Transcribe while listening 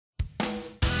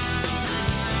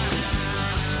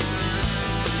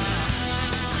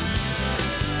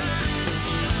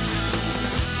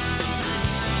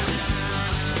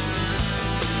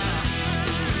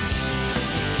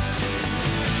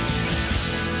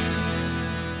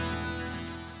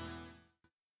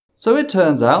So it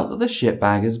turns out that the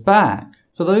shitbag is back.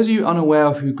 For those of you unaware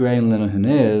of who Graham Linehan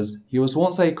is, he was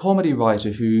once a comedy writer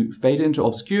who faded into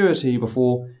obscurity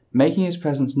before making his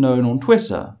presence known on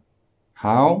Twitter.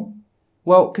 How?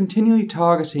 Well, continually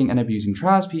targeting and abusing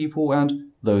trans people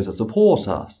and those that support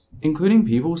us, including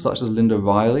people such as Linda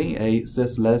Riley, a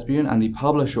cis lesbian and the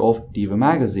publisher of Diva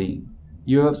magazine,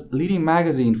 Europe's leading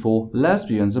magazine for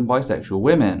lesbians and bisexual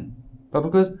women. But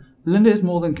because Linda is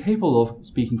more than capable of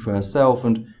speaking for herself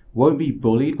and won't be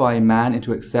bullied by a man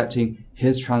into accepting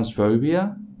his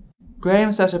transphobia, Graham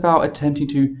set about attempting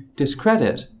to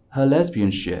discredit her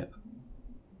lesbianship.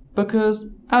 Because,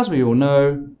 as we all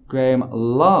know, Graham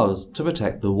loves to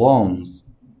protect the WOMs.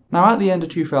 Now, at the end of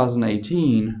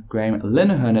 2018, Graham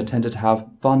Linehan attempted to have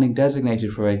funding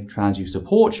designated for a trans youth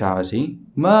support charity,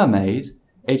 Mermaid,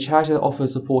 a charity that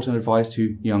offers support and advice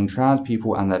to young trans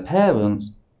people and their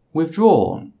parents,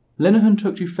 withdrawn. Linehan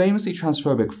took to famously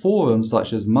transphobic forums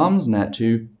such as Mumsnet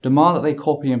to demand that they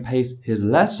copy and paste his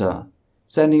letter,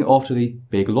 sending it off to the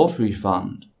Bigotry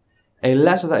Fund, a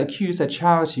letter that accused their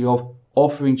charity of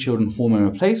offering children hormone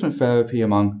replacement therapy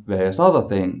among various other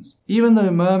things. Even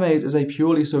though Mermaids is a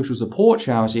purely social support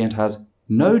charity and has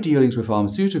no dealings with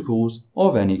pharmaceuticals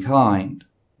of any kind.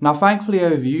 Now, thankfully, a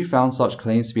review found such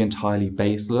claims to be entirely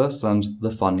baseless and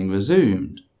the funding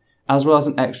resumed, as well as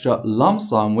an extra lump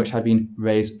sum which had been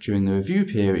raised during the review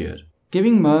period,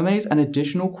 giving Mermaids an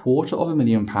additional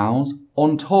 £250,000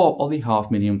 on top of the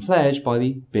 £500,000 pledged by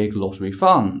the Big Lottery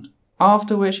Fund,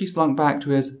 after which he slunk back to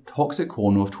his toxic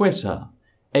corner of Twitter,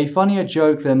 a funnier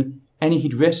joke than any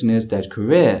he'd written in his dead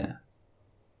career.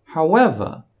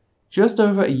 However, just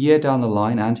over a year down the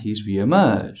line and he's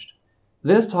re-emerged,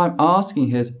 this time asking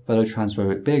his fellow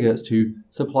transphobic bigots to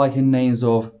supply him names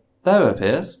of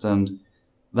therapists, and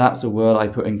that's a word I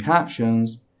put in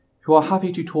captions, who are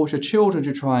happy to torture children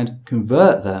to try and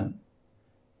convert them.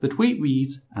 The tweet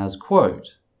reads as,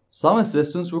 quote, "Some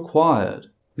assistance required.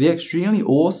 The extremely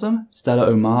awesome Stella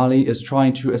O'Malley is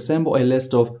trying to assemble a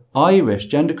list of Irish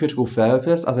gender-critical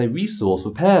therapists as a resource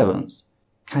for parents.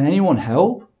 Can anyone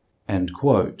help?" End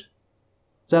quote.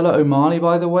 Stella O'Malley,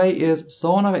 by the way, is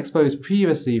someone I've exposed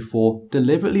previously for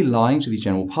deliberately lying to the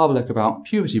general public about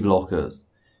puberty blockers,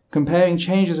 comparing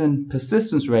changes in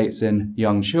persistence rates in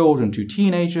young children to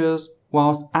teenagers,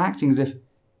 whilst acting as if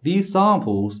these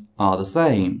samples are the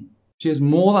same. She is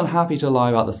more than happy to lie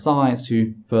about the science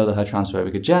to further her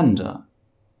transphobic agenda.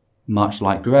 Much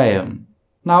like Graham.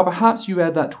 Now, perhaps you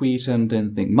read that tweet and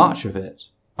didn't think much of it.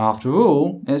 After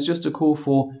all, it's just a call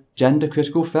for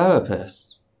gender-critical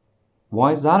therapists.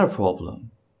 Why is that a problem?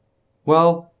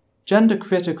 Well,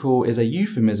 gender-critical is a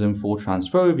euphemism for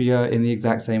transphobia in the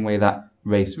exact same way that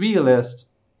race realist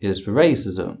is for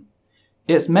racism.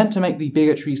 It's meant to make the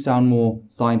bigotry sound more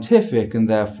scientific and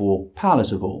therefore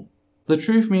palatable. The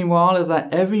truth, meanwhile, is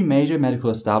that every major medical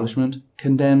establishment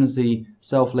condemns the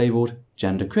self-labelled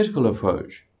gender-critical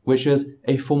approach, which is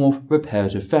a form of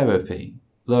reparative therapy,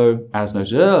 though, as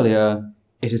noted earlier,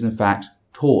 it is in fact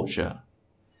torture.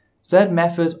 Said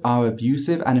methods are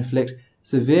abusive and inflict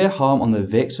severe harm on the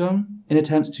victim in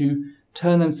attempts to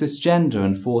turn them cisgender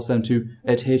and force them to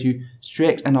adhere to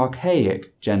strict and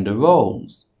archaic gender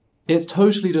roles. It's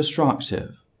totally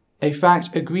destructive, a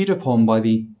fact agreed upon by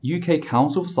the UK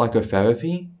Council for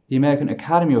Psychotherapy, the American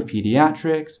Academy of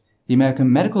Pediatrics, the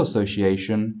American Medical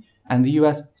Association, and the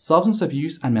US Substance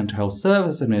Abuse and Mental Health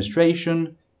Service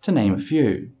Administration, to name a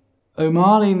few.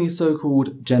 O'Malley and the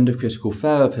so-called gender-critical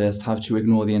therapists have to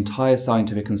ignore the entire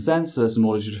scientific consensus in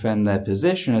order to defend their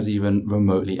position as even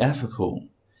remotely ethical.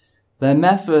 Their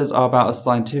methods are about as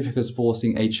scientific as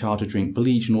forcing a child to drink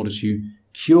bleach in order to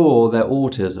cure their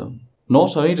autism.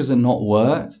 Not only does it not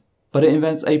work, but it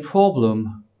invents a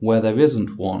problem where there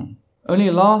isn't one.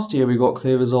 Only last year we got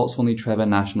clear results from the Trevor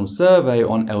National Survey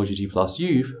on LGBT+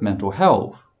 youth mental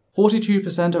health.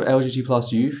 42% of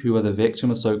LGBT+ youth who are the victim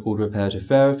of so-called reparative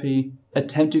therapy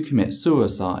attempt to commit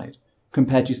suicide,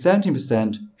 compared to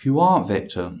 17% who aren't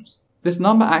victims. This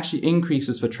number actually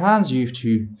increases for trans youth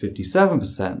to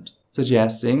 57%,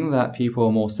 suggesting that people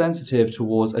are more sensitive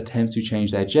towards attempts to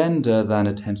change their gender than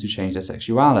attempts to change their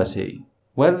sexuality.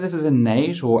 Whether this is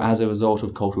innate or as a result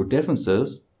of cultural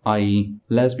differences, i.e.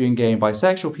 lesbian, gay and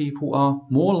bisexual people are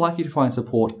more likely to find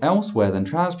support elsewhere than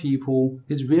trans people,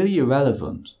 is really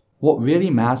irrelevant. What really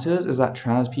matters is that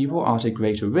trans people are at a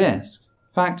greater risk.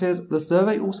 Fact is, the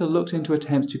survey also looked into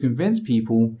attempts to convince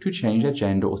people to change their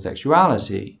gender or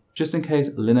sexuality, just in case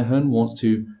Linehan wants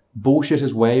to bullshit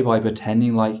his way by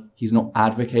pretending like he's not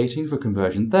advocating for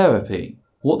conversion therapy.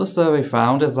 What the survey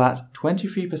found is that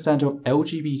 23% of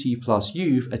LGBT+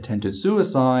 youth attempted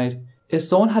suicide, if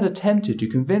someone had attempted to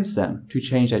convince them to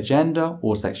change their gender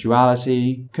or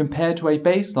sexuality, compared to a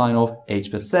baseline of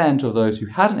 8% of those who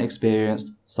hadn't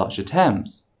experienced such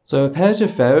attempts. So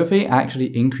repetitive therapy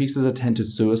actually increases attempted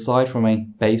suicide from a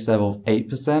base level of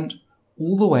 8%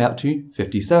 all the way up to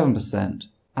 57%.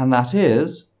 And that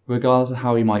is, regardless of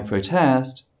how he might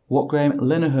protest, what Graham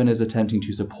Linehan is attempting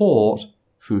to support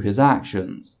through his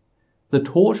actions. The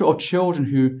torture of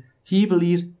children who he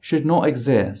believes should not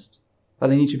exist, that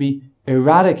they need to be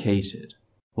eradicated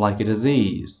like a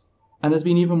disease. And there's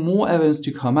been even more evidence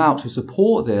to come out to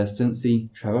support this since the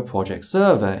Trevor Project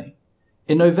survey.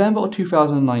 In November of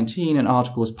 2019, an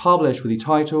article was published with the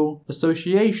title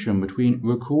Association between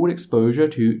Recalled Exposure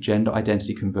to Gender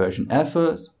Identity Conversion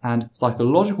Efforts and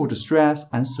Psychological Distress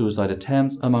and Suicide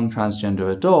Attempts Among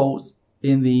Transgender Adults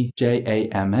in the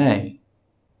JAMA.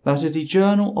 That is the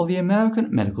Journal of the American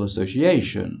Medical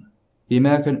Association. The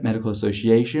American Medical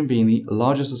Association being the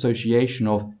largest association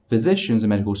of physicians and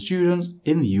medical students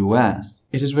in the US.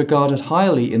 It is regarded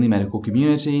highly in the medical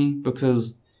community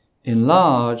because, in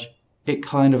large, it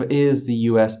kind of is the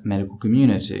US medical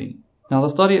community. Now, the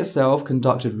study itself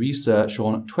conducted research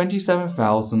on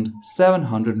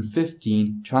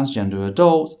 27,715 transgender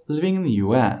adults living in the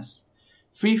US,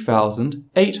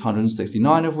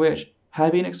 3,869 of which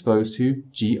had been exposed to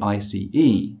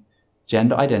GICE,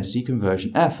 Gender Identity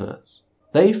Conversion Efforts.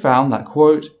 They found that,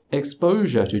 quote,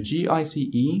 exposure to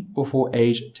GICE before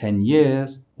age 10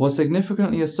 years was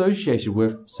significantly associated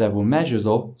with several measures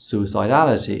of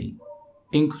suicidality,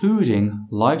 including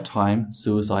lifetime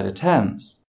suicide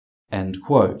attempts, end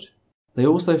quote. They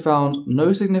also found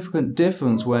no significant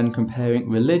difference when comparing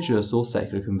religious or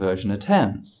secular conversion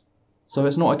attempts. So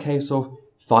it's not a case of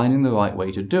finding the right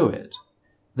way to do it.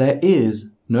 There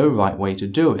is no right way to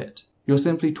do it. You're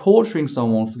simply torturing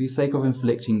someone for the sake of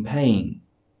inflicting pain.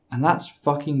 And that's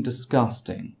fucking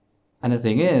disgusting. And the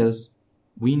thing is,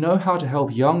 we know how to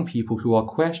help young people who are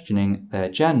questioning their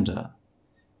gender.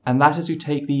 And that is to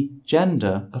take the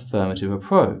gender affirmative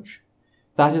approach.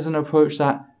 That is an approach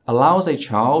that allows a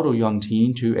child or young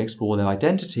teen to explore their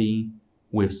identity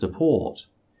with support,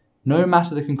 no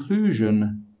matter the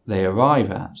conclusion they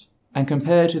arrive at. And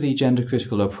compared to the gender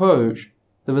critical approach,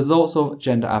 the results of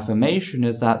gender affirmation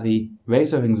is that the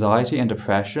rates of anxiety and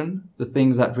depression, the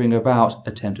things that bring about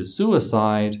attempted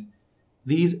suicide,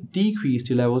 these decrease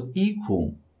to levels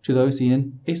equal to those seen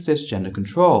in a cisgender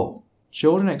control.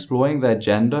 Children exploring their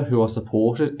gender who are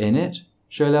supported in it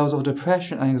show levels of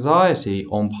depression and anxiety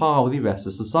on par with the rest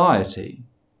of society.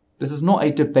 This is not a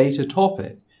debated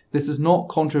topic. This is not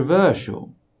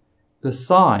controversial. The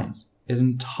science is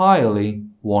entirely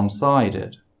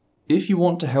one-sided. If you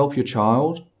want to help your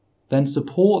child, then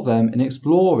support them in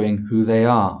exploring who they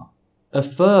are.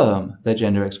 Affirm their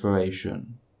gender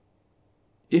exploration.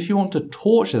 If you want to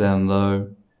torture them, though,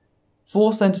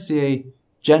 force them to see a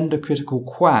gender-critical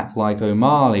quack like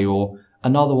O'Malley or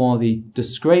another one of the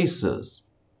disgracers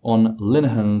on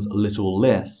Linehan's little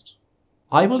list.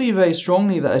 I believe very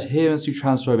strongly that adherence to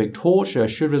transphobic torture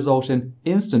should result in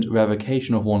instant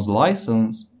revocation of one's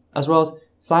license, as well as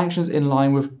sanctions in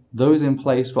line with those in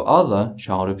place for other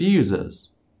child abusers,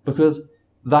 because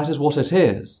that is what it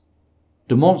is,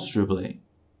 demonstrably.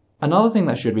 Another thing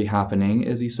that should be happening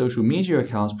is the social media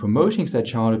accounts promoting said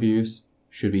child abuse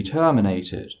should be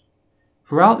terminated.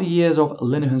 Throughout the years of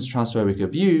Linehan's transphobic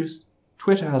abuse,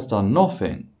 Twitter has done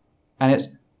nothing, and it's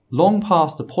long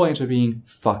past the point of being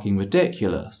fucking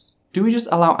ridiculous. Do we just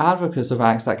allow advocates of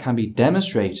acts that can be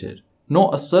demonstrated,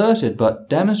 not asserted but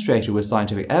demonstrated with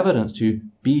scientific evidence, to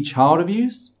be child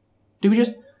abuse? Do we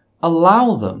just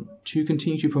allow them to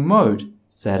continue to promote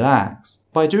said acts?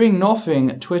 By doing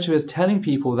nothing, Twitter is telling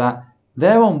people that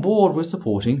they're on board with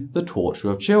supporting the torture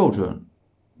of children.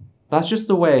 That's just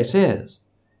the way it is,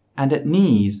 and it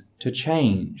needs to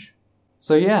change.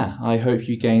 So yeah, I hope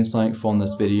you gained something from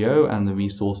this video and the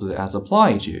resources it has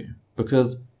applied you,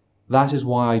 because that is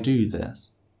why I do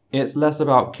this. It's less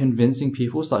about convincing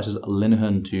people such as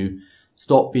Linehan to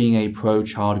stop being a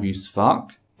pro-child abuse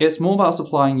fuck. It's more about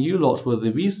supplying you lot with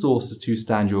the resources to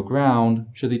stand your ground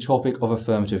should the topic of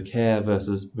affirmative care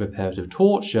versus reparative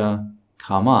torture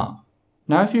come up.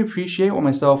 Now, if you appreciate what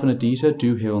myself and Adita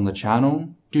do here on the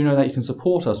channel, do know that you can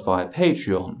support us via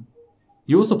Patreon.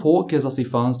 Your support gives us the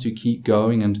funds to keep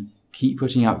going and keep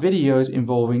putting out videos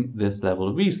involving this level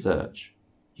of research.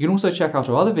 You can also check out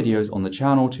our other videos on the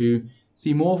channel to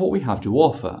see more of what we have to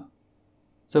offer.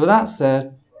 So with that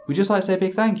said, we'd just like to say a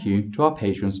big thank you to our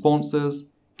Patreon sponsors,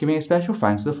 giving a special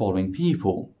thanks to the following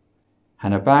people: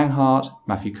 Hannah Banghart,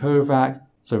 Matthew Kovac,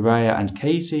 Soraya and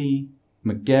Katie,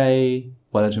 McGay,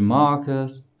 Wellington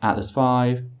Marcus,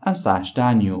 Atlas5, and Sash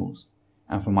Daniels.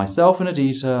 And for myself and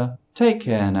Adita, take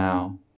care now.